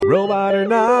Robot or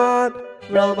not,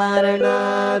 robot or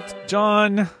not.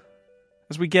 John,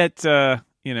 as we get,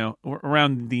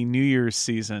 around the New Year's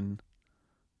season,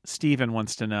 Stephen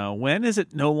wants to know, when is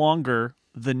it no longer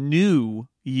the new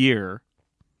year?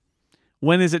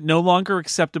 When is it no longer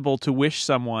acceptable to wish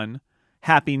someone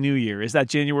Happy New Year? Is that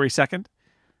January 2nd?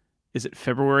 Is it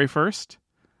February 1st?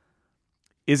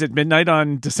 Is it midnight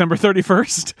on December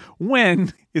 31st?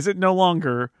 When is it no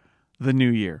longer the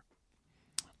new year?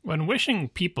 When wishing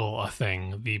people a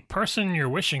thing, the person you're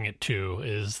wishing it to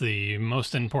is the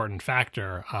most important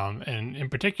factor, and in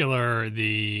particular,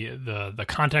 the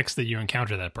context that you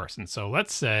encounter that person. So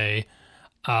let's say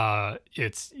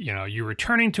it's you're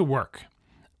returning to work,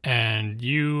 and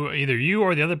either you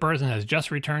or the other person has just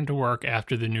returned to work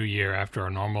after the new year, after a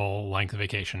normal length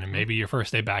vacation, and maybe your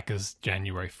first day back is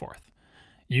January 4th.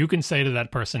 You can say to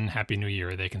that person, Happy New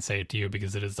Year. They can say it to you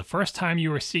because it is the first time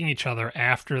you are seeing each other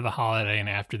after the holiday and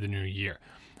after the new year.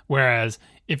 Whereas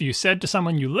if you said to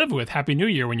someone you live with, Happy New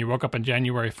Year, when you woke up on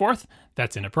January 4th,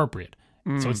 that's inappropriate.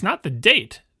 So it's not the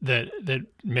date that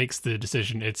makes the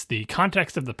decision. It's the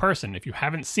context of the person. If you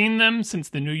haven't seen them since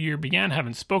the new year began,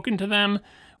 haven't spoken to them,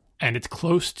 and it's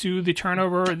close to the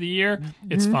turnover of the year,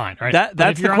 it's fine, right?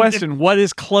 That's the question. What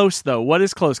is close, though? What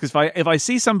is close? Because if I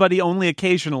see somebody only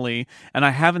occasionally, and I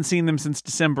haven't seen them since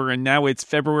December, and now it's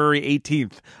February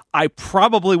 18th, I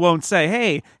probably won't say,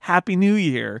 hey, Happy New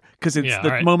Year, because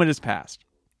moment has passed.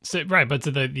 So, right, but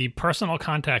so the personal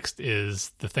context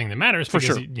is the thing that matters. For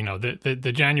because, sure.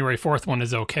 The January 4th one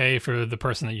is okay for the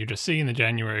person that you just see, and the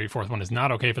January 4th one is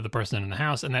not okay for the person in the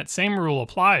house. And that same rule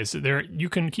applies. You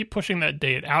can keep pushing that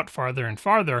date out farther and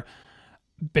farther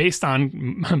based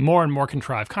on more and more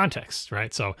contrived contexts,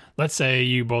 right? So let's say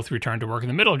you both return to work in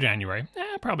the middle of January.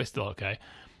 Probably still okay.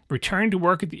 Returning to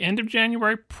work at the end of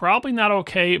January, probably not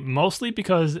okay, mostly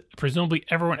because presumably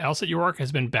everyone else at your work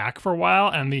has been back for a while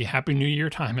and the Happy New Year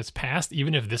time has passed,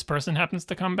 even if this person happens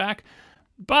to come back.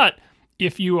 But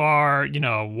if you are,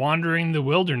 wandering the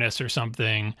wilderness or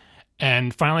something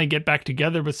and finally get back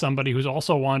together with somebody who's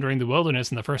also wandering the wilderness,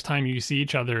 and the first time you see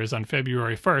each other is on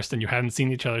February 1st and you haven't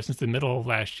seen each other since the middle of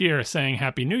last year, saying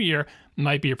Happy New Year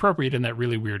might be appropriate in that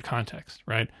really weird context,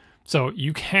 right? So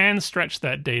you can stretch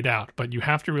that date out, but you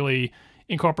have to really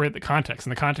incorporate the context.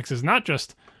 And the context is not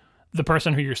just the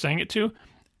person who you're saying it to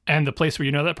and the place where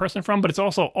you know that person from, but it's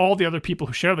also all the other people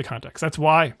who share the context. That's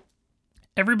why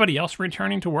everybody else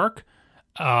returning to work,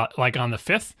 like on the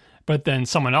 5th, but then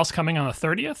someone else coming on the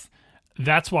 30th,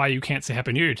 that's why you can't say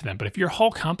Happy New Year to them. But if your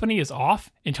whole company is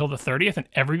off until the 30th and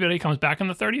everybody comes back on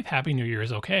the 30th, Happy New Year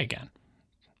is okay again.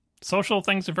 Social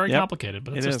things are very complicated,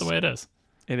 but it's just the way it is.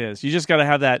 It is. You just got to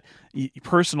have that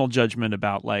personal judgment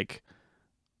about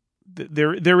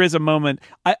there is a moment.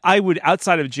 I would,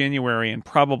 outside of January and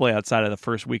probably outside of the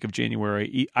first week of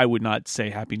January, I would not say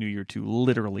Happy New Year to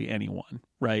literally anyone,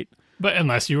 right? But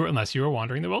unless you were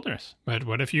wandering the wilderness. But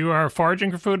what if you are foraging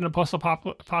for food in a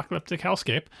post-apocalyptic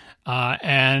hellscape,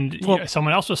 and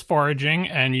someone else was foraging,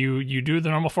 and you do the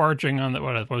normal foraging on the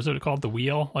what was it called, the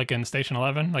wheel, like in Station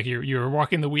 11, like you're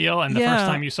walking the wheel, and the first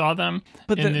time you saw them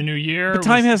in the new year, but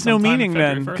time has no meaning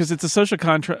then because it's a social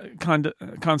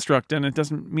construct, and it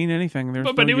doesn't mean anything.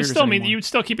 But it would still mean you would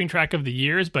still keeping track of the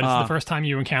years, but it's the first time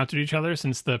you encountered each other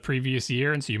since the previous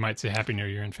year, and so you might say Happy New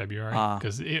Year in February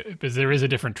because there is a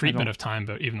different treatment of time,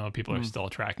 but even though people are still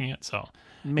tracking it, so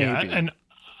maybe. And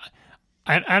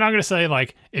I'm going to say,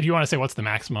 like, if you want to say what's the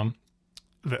maximum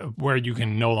where you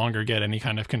can no longer get any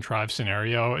kind of contrived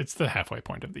scenario, it's the halfway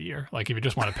point of the year. Like, if you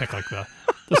just want to pick like the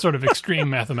sort of extreme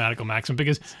mathematical maximum,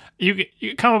 because you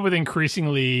come up with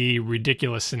increasingly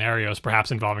ridiculous scenarios, perhaps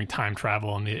involving time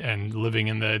travel and living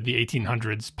in the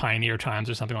 1800s pioneer times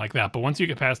or something like that. But once you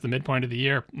get past the midpoint of the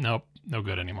year, nope, no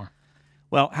good anymore.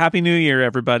 Well, Happy New Year,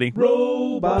 everybody.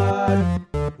 Robot.